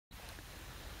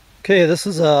Okay, this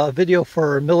is a video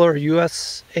for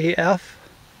MillerUSAF,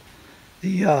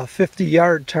 the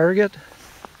 50-yard target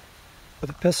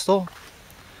with a pistol.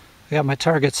 I got my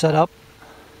target set up.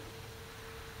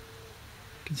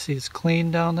 You can see it's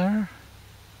clean down there.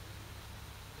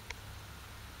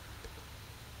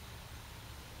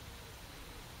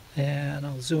 And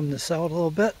I'll zoom this out a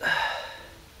little bit.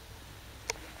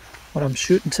 What I'm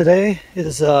shooting today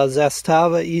is a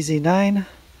Zastava EZ9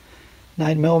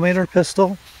 9mm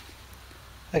pistol.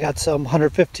 I got some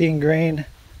 115 grain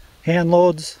hand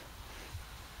loads.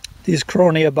 These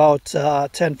crony about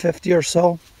 1050 or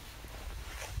so.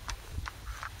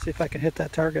 See if I can hit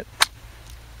that target.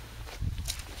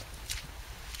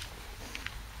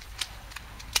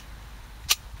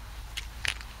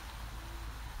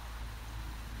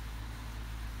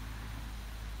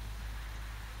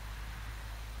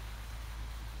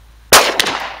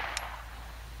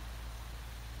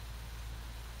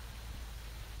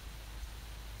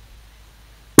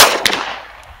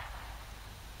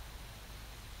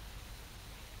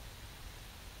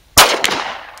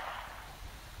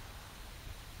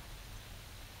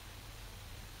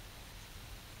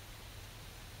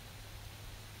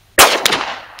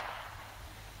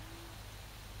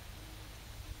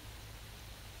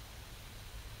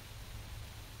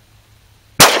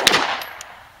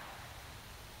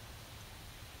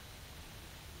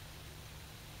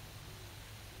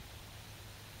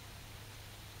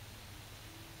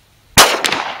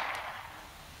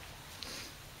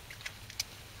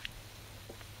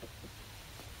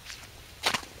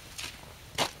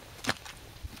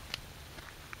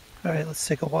 Alright, let's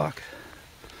take a walk.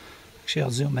 Actually, I'll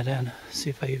zoom it in,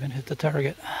 see if I even hit the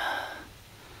target.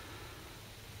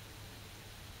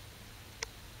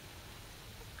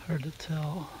 Hard to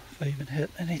tell if I even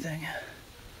hit anything.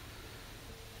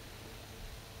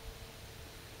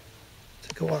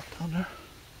 Take a walk down there.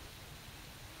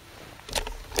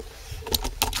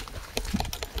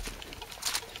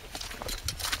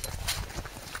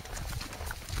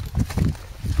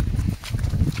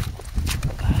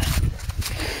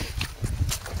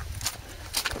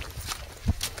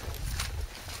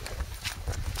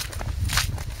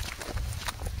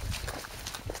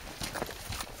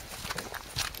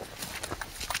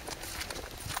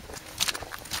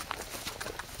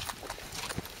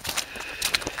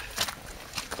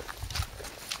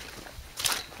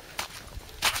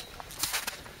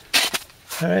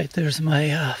 Alright, there's my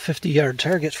 50-yard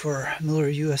target for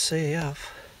MillerUSAF.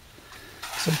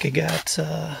 So we got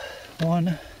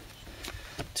 1,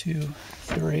 2,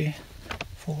 3,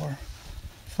 4,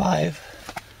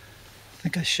 5. I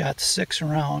think I shot 6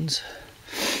 rounds.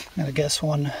 And I guess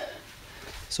one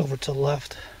is over to the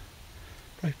left.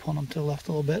 Probably pulling them to the left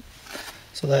a little bit.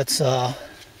 So that's about,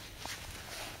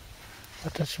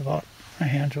 my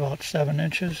hand's about 7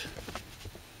 inches.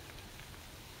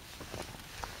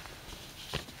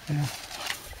 Yeah,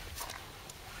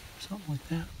 something like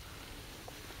that.